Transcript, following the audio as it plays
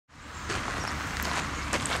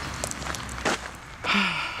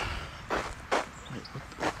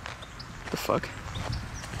fuck?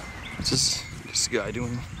 What's this guy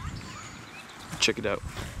doing? Check it out.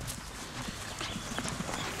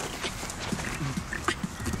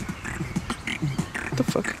 What the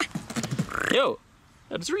fuck? Yo,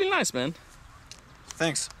 that's really nice, man.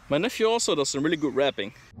 Thanks. My nephew also does some really good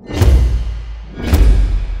rapping.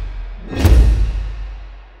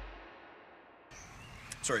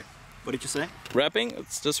 Sorry, what did you say? Rapping?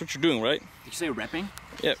 That's what you're doing, right? Did you say rapping?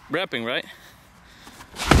 Yeah, rapping, right?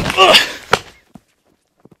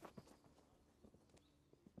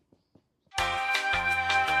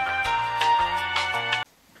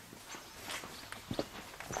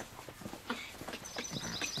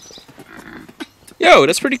 Yo,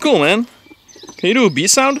 that's pretty cool, man. Can you do a B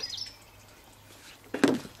sound?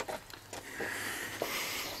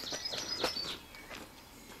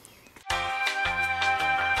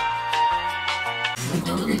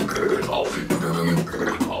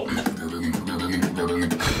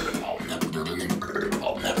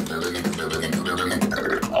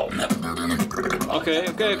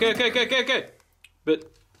 Okay. But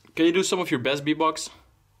can you do some of your best beatbox?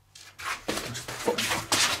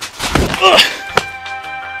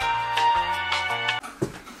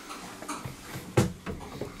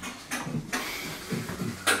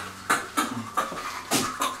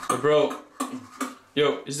 Bro,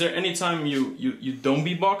 yo, is there any time you don't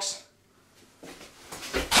beatbox?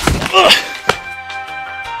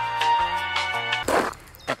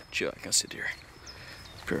 Chill, I can sit here.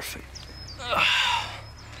 Perfect.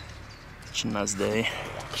 Such a nice day.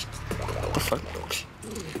 What the fuck?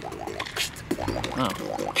 Oh, I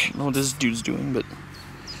don't know what this dude's doing, but...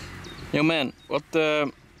 Yo man, what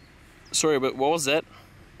the... Sorry, but what was that?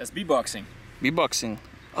 That's beatboxing. Beatboxing.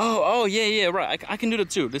 Oh, yeah, right. I can do that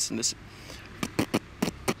too. Listen.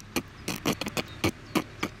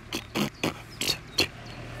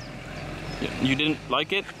 You didn't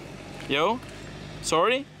like it? Yo?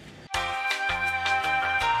 Sorry?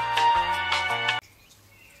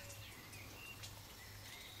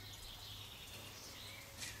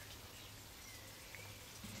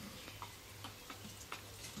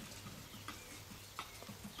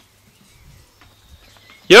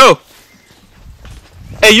 Yo!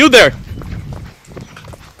 Hey, you there!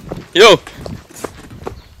 Yo,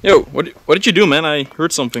 what did you do, man? I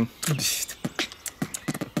heard something.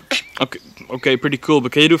 Okay, pretty cool.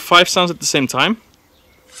 But can you do 5 sounds at the same time?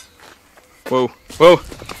 Whoa.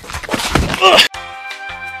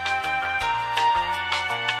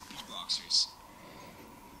 Beatboxers.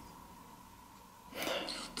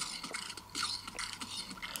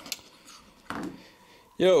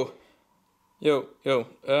 Yo.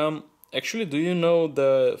 Actually, do you know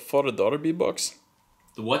the father-daughter beatbox?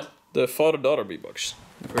 The what? The father-daughter beatbox.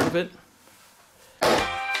 You heard of it?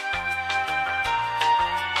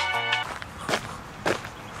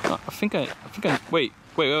 I think I. Wait.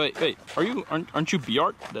 Aren't you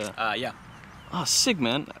B-Art? Yeah. Ah, sick,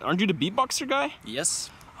 man. Aren't you the beatboxer guy? Yes.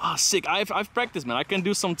 Ah, sick. I've practiced, man. I can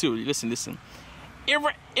do some too. Listen.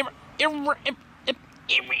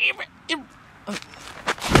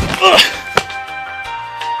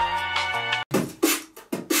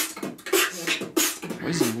 Why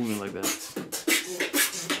is he moving like that?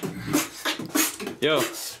 Yo,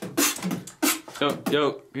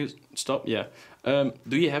 stop. Yeah.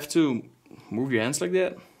 Do you have to move your hands like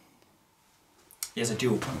that? Yes, I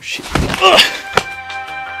do. Oh shit.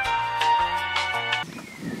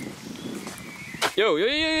 Yo,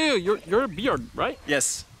 you're a beard, right?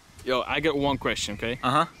 Yes. Yo, I got one question, okay?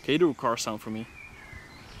 Uh-huh. Can you do a car sound for me?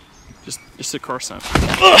 Just a car sound.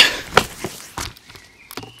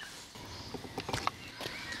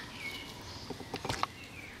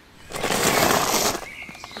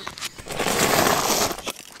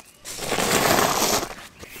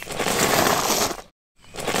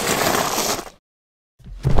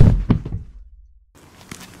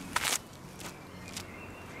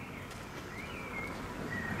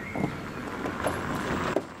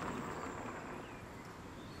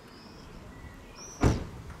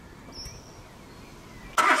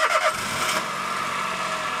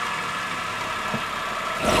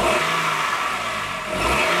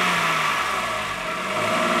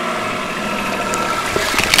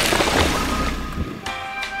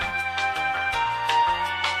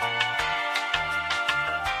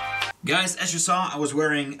 Guys, as you saw, I was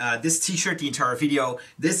wearing this t-shirt the entire video.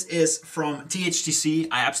 This is from THTC.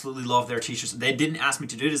 I absolutely love their t-shirts. They didn't ask me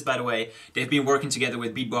to do this, by the way. They've been working together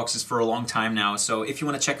with Beatboxers for a long time now. So if you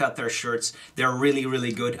want to check out their shirts, they're really,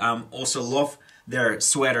 really good. Also love their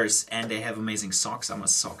sweaters, and they have amazing socks. I'm a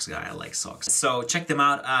socks guy. I like socks. So check them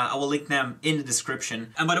out. I will link them in the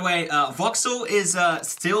description. And by the way, Voxel is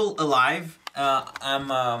still alive.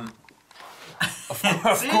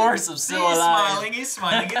 Of course, I'm still alive. He's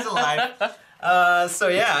smiling, he's alive. So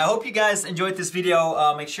yeah, I hope you guys enjoyed this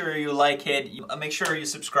video. Make sure you like it. Make sure you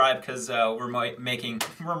subscribe because we're making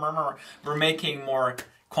more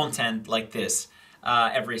content like this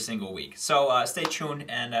every single week. So stay tuned,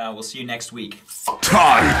 and we'll see you next week.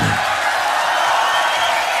 Time!